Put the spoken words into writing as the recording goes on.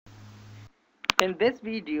In this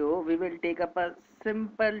video, we will take up a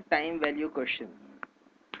simple time value question.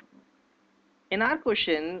 In our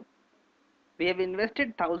question, we have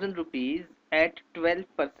invested 1000 rupees at 12%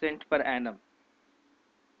 per annum.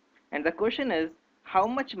 And the question is, how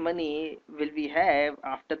much money will we have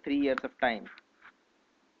after 3 years of time?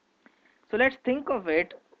 So let's think of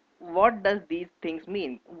it. What does these things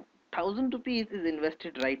mean? 1000 rupees is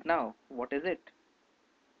invested right now. What is it?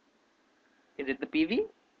 Is it the PV?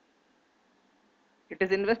 It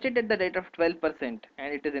is invested at the rate of 12%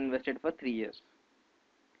 and it is invested for 3 years.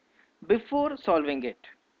 Before solving it,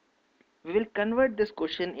 we will convert this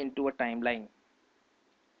question into a timeline.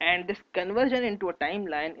 And this conversion into a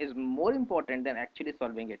timeline is more important than actually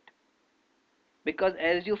solving it. Because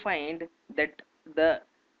as you find that the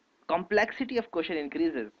complexity of question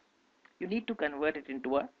increases, you need to convert it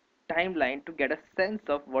into a timeline to get a sense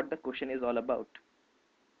of what the question is all about.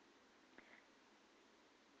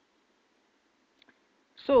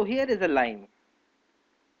 So here is a line.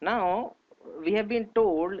 Now we have been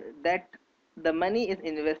told that the money is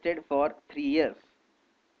invested for 3 years.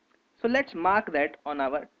 So let's mark that on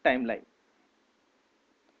our timeline.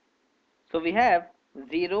 So we have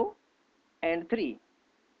 0 and 3.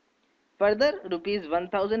 Further, rupees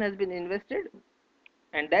 1000 has been invested,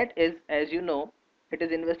 and that is, as you know, it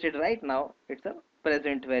is invested right now. It's a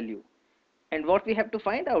present value. And what we have to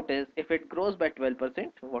find out is, if it grows by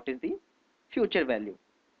 12%, what is the future value?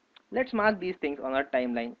 Let's mark these things on our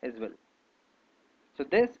timeline as well. So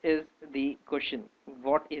this is the question.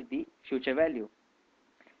 What is the future value?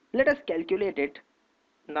 Let us calculate it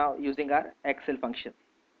now using our Excel function.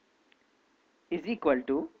 Is equal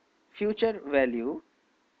to future value.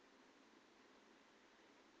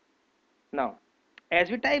 Now, as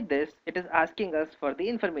we type this, it is asking us for the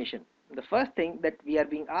information. The first thing that we are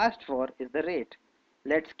being asked for is the rate.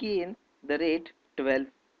 Let's key in the rate 12%.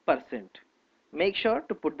 Make sure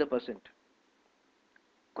to put the percent,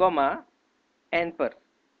 comma, n per.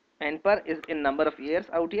 N per is in number of years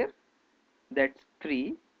out here. That's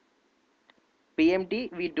 3. PMT,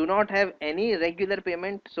 we do not have any regular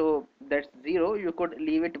payment, so that's 0. You could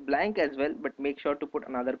leave it blank as well, but make sure to put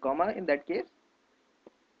another comma in that case.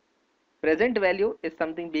 Present value is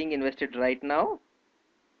something being invested right now.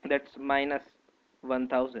 That's minus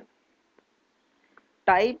 1000.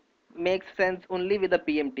 Type makes sense only with a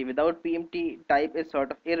PMT. Without PMT, type is sort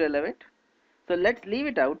of irrelevant. So let's leave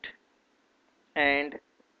it out and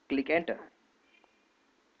click enter.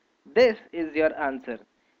 This is your answer.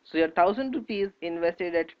 So your 1000 rupees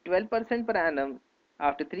invested at 12% per annum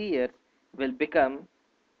after 3 years will become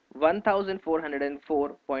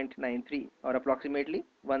 1404.93 or approximately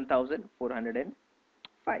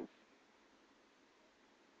 1405.